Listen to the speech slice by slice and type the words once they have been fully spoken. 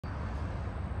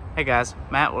Hey guys,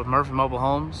 Matt with Murphy Mobile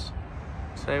Homes.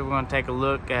 Today we're going to take a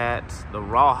look at the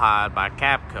Rawhide by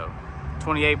Kabco.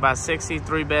 28 by 60,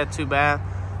 3-bed, 2-bath.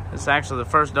 It's actually the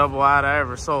first double wide I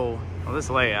ever sold. Well, this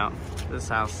layout, this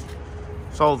house,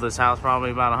 sold this house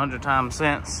probably about 100 times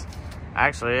since.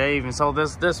 Actually, I even sold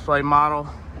this display model.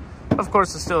 Of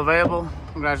course, it's still available.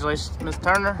 Congratulations, Miss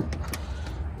Turner.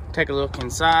 Take a look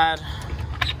inside.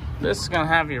 This is going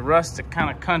to have your rustic kind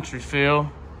of country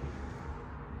feel.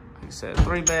 Like I said,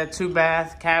 3-bed,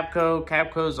 2-bath, Kabco.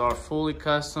 Kabcos are fully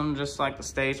custom, just like the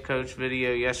Stagecoach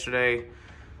video yesterday.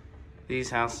 These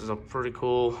houses are pretty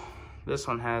cool. This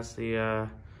one has the, like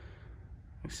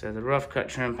I said, the rough cut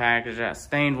trim package. That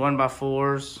stained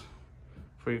 1x4s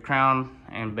for your crown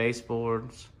and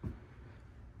baseboards.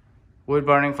 Wood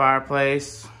burning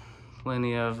fireplace.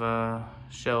 Plenty of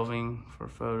shelving for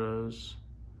photos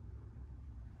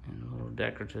and little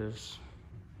decoratives.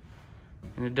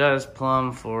 And it does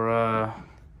plumb for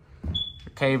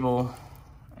cable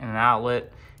and an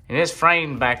outlet. And it's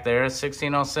framed back there. It's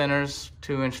 16 centers,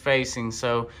 2-inch facing,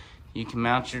 so you can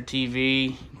mount your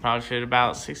TV. You probably fit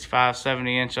about 65,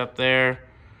 70 inch up there.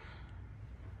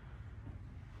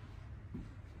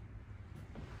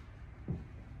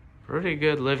 Pretty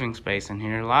good living space in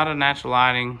here. A lot of natural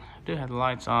lighting. I do have the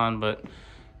lights on, but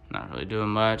not really doing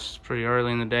much. It's pretty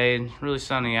early in the day and really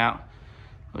sunny out.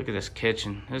 Look at this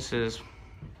kitchen. This is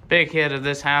big hit of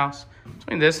this house.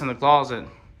 Between this and the closet,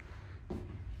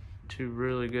 two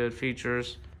really good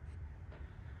features.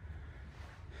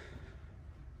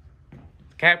 The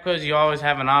Kabcos, you always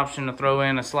have an option to throw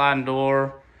in a sliding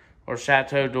door or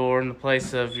chateau door in the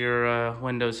place of your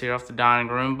windows here off the dining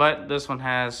room, but this one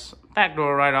has a back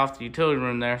door right off the utility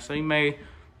room there, so you may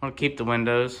want to keep the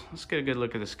windows. Let's get a good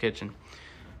look at this kitchen.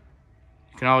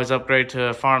 You can always upgrade to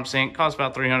a farm sink. Costs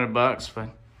about 300 bucks, but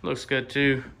looks good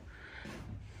too.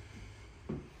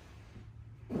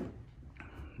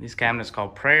 These cabinets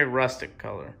called Prairie Rustic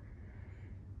color.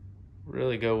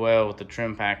 Really go well with the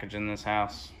trim package in this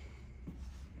house.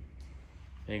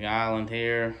 Big island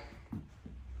here.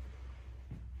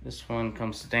 This one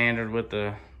comes standard with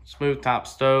the smooth top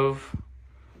stove.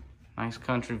 Nice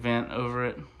country vent over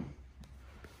it.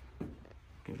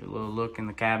 Give you a little look in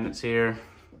the cabinets here.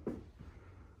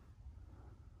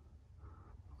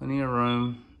 Plenty of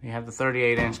room. You have the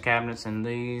 38-inch cabinets in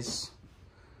these.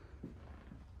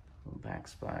 Little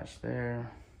backsplash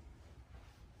there.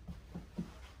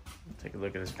 Take a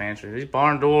look at this pantry. These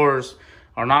barn doors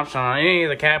are an option on any of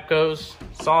the Kabcos.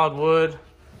 Solid wood.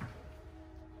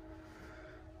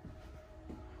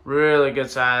 Really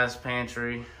good sized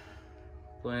pantry.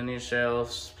 Plenty of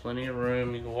shelves, plenty of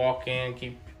room. You can walk in,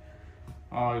 keep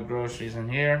all your groceries in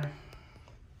here.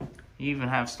 You even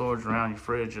have storage around your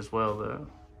fridge as well though.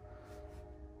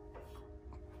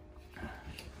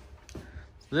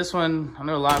 This one, I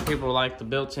know a lot of people like the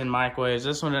built-in microwaves.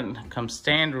 This one didn't come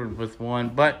standard with one,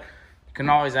 but you can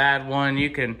always add one. You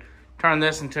can turn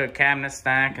this into a cabinet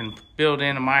stack and build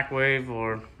in a microwave,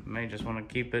 or you may just want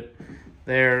to keep it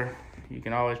there. You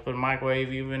can always put a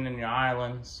microwave even in your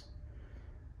islands.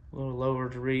 A little lower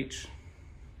to reach.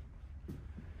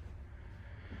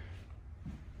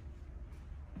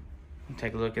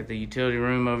 Take a look at the utility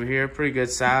room over here. Pretty good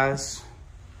size.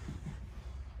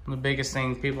 The biggest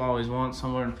thing people always want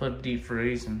somewhere to put a deep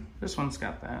freeze, and this one's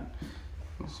got that.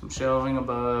 Some shelving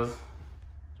above,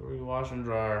 so your washer and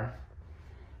dryer.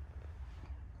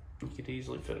 You could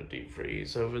easily fit a deep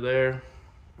freeze over there.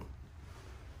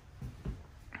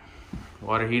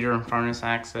 Water heater and furnace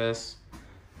access.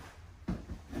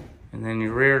 And then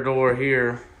your rear door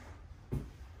here.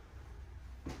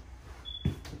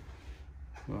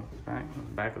 Well,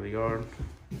 back of the yard.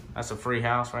 That's a free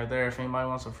house right there if anybody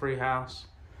wants a free house.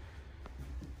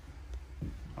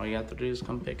 All you have to do is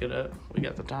come pick it up. We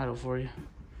got the title for you.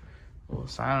 We'll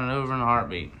sign it over in a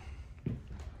heartbeat.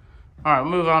 All right,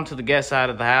 move on to the guest side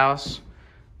of the house.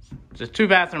 It's a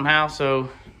 2-bathroom house, so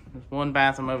there's 1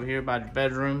 bathroom over here by your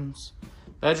bedrooms.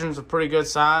 Bedrooms are pretty good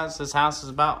size. This house is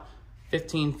about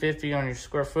 1550 on your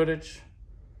square footage.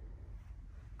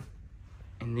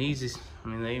 And these, I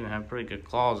mean, they even have pretty good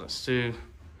closets too.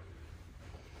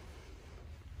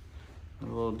 A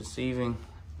little deceiving.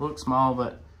 Look small,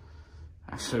 but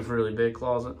actually really big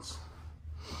closets.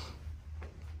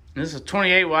 This is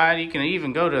 28 wide. You can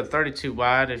even go to a 32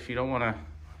 wide if you don't want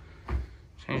to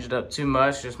change it up too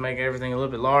much. Just make everything a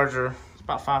little bit larger. It's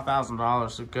about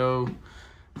 $5,000 to go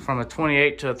from a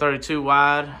 28 to a 32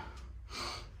 wide.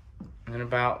 And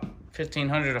about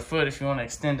 $1,500 a foot if you want to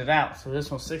extend it out. So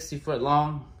this one's 60 foot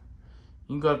long.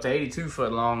 You can go up to 82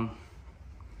 foot long.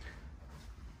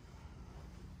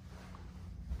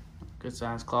 Good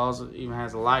sized closet. Even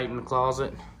has a light in the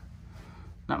closet.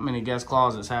 Not many guest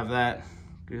closets have that.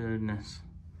 Goodness.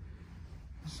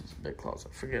 This is a big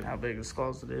closet. I forget how big this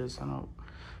closet is. I don't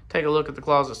take a look at the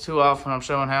closets too often when I'm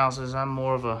showing houses. I'm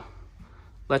more of a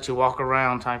let you walk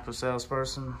around type of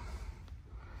salesperson.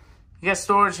 You got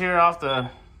storage here off the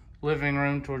living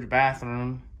room toward your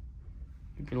bathroom.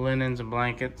 Keep your linens and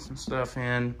blankets and stuff in.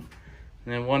 And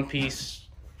then one piece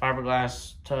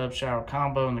fiberglass tub shower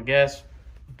combo in the guest.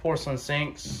 Porcelain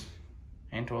sinks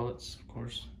and toilets, of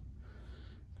course.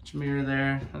 Got your mirror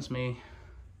there. That's me.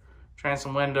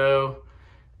 Transom window.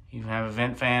 You have a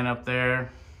vent fan up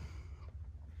there.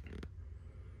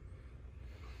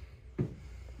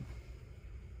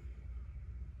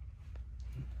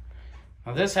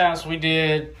 Now this house we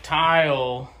did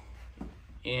tile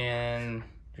in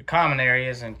the common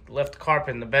areas and left the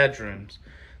carpet in the bedrooms.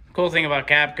 The cool thing about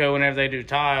Kabco whenever they do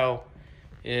tile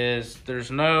is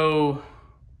there's no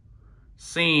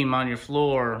seam on your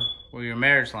floor where your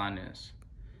marriage line is.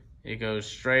 It goes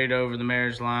straight over the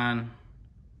marriage line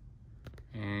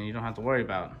and you don't have to worry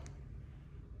about it.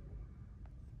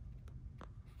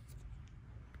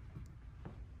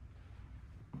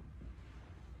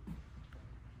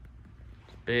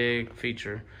 Big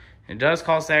feature. It does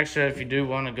cost extra if you do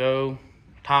want to go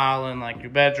tile in like your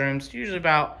bedrooms. It's usually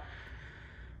about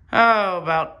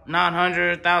 $900,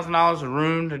 $1,000 a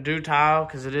room to do tile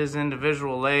because it is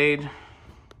individual laid.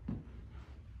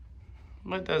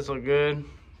 But it does look good.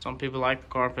 Some people like the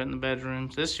carpet in the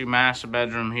bedrooms. This is your master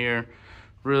bedroom here.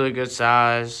 Really good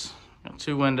size. Got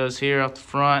 2 windows here off the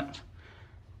front.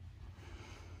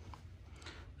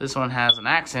 This one has an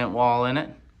accent wall in it.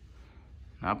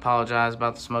 I apologize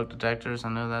about the smoke detectors. I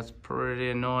know that's pretty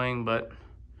annoying, but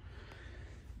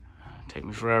it'd take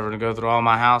me forever to go through all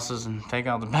my houses and take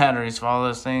out the batteries for all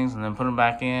those things and then put them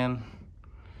back in.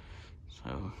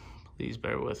 So please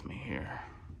bear with me here.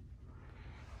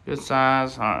 Good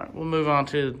size. All right, we'll move on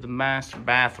to the master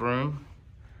bathroom.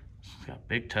 It's got a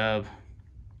big tub.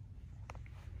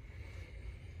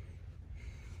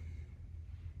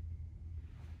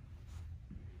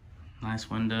 Nice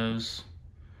windows.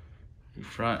 Your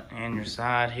front and your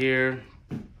side here.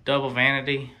 Double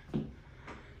vanity.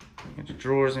 Got your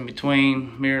drawers in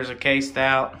between. Mirrors are cased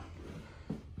out.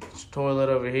 There's a toilet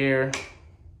over here.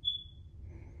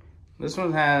 This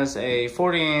one has a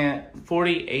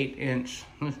 48-inch,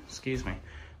 excuse me,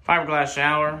 fiberglass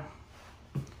shower.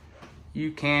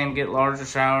 You can get larger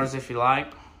showers if you like.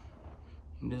 You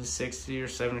can do the 60 or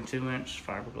 72-inch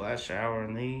fiberglass shower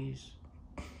in these.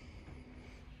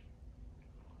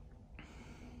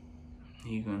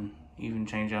 You can even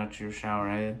change out your shower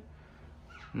head.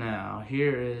 Now,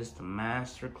 here is the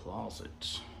master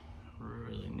closet.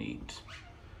 Really neat.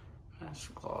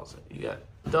 Master closet. You got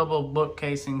double book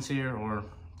casings here, or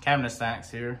cabinet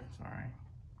stacks here. Sorry.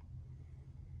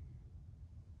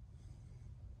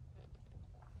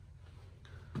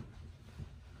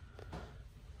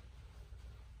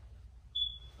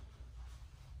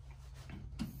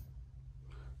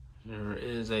 There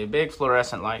is a big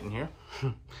fluorescent light in here.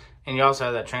 And you also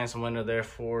have that transom window there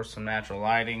for some natural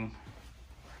lighting.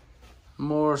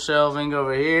 More shelving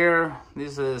over here.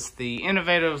 This is the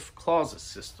Innovative Closet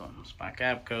Systems by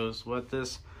Kabco. What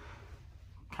this,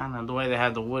 kind of the way they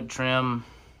have the wood trim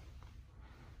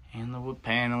and the wood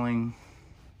paneling.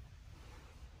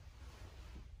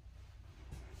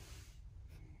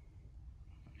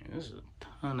 There's a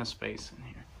ton of space in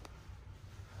here.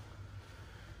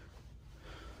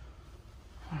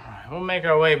 All right, we'll make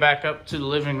our way back up to the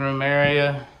living room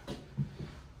area.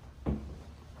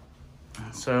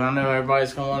 So I know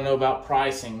everybody's gonna wanna know about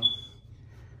pricing.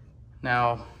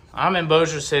 Now, I'm in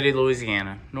Bossier City,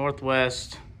 Louisiana.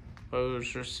 Northwest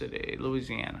Bossier City,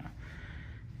 Louisiana.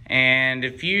 And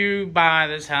if you buy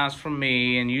this house from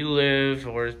me and you live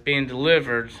or it's being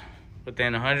delivered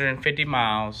within 150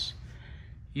 miles,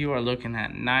 you are looking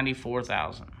at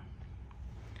 $94,000.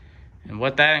 And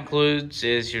what that includes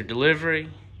is your delivery,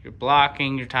 your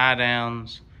blocking, your tie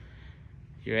downs,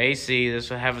 your AC. This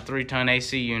will have a 3-ton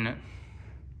AC unit.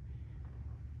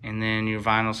 And then your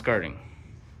vinyl skirting.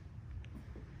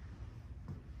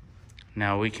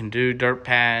 Now we can do dirt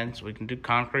pads, we can do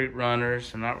concrete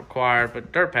runners. They're not required,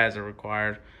 but dirt pads are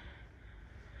required.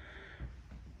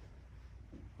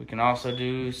 We can also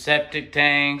do septic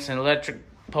tanks and electric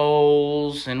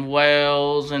poles and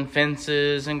wells and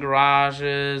fences and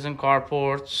garages and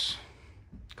carports,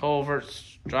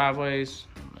 culverts, driveways.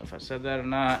 I don't know if I said that or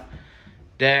not.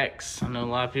 Decks. I know a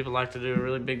lot of people like to do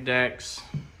really big decks.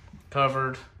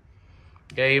 Covered,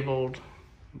 gabled,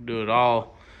 do it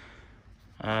all.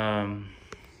 Depending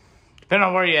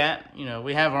on where you're at, you know,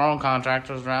 we have our own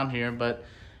contractors around here, but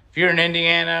if you're in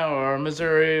Indiana or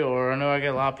Missouri, or I know I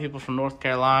get a lot of people from North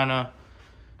Carolina,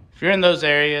 if you're in those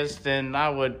areas, then I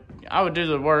would do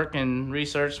the work and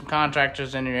research some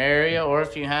contractors in your area. Or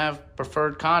if you have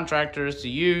preferred contractors to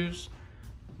use,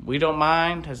 we don't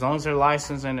mind. As long as they're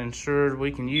licensed and insured,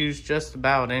 we can use just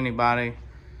about anybody.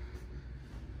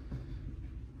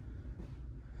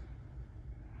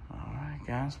 All right,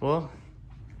 guys. Well,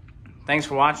 thanks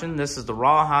for watching. This is the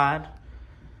Rawhide.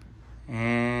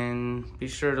 And be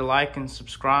sure to like and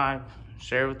subscribe.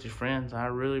 Share with your friends. I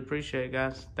really appreciate it,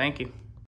 guys. Thank you.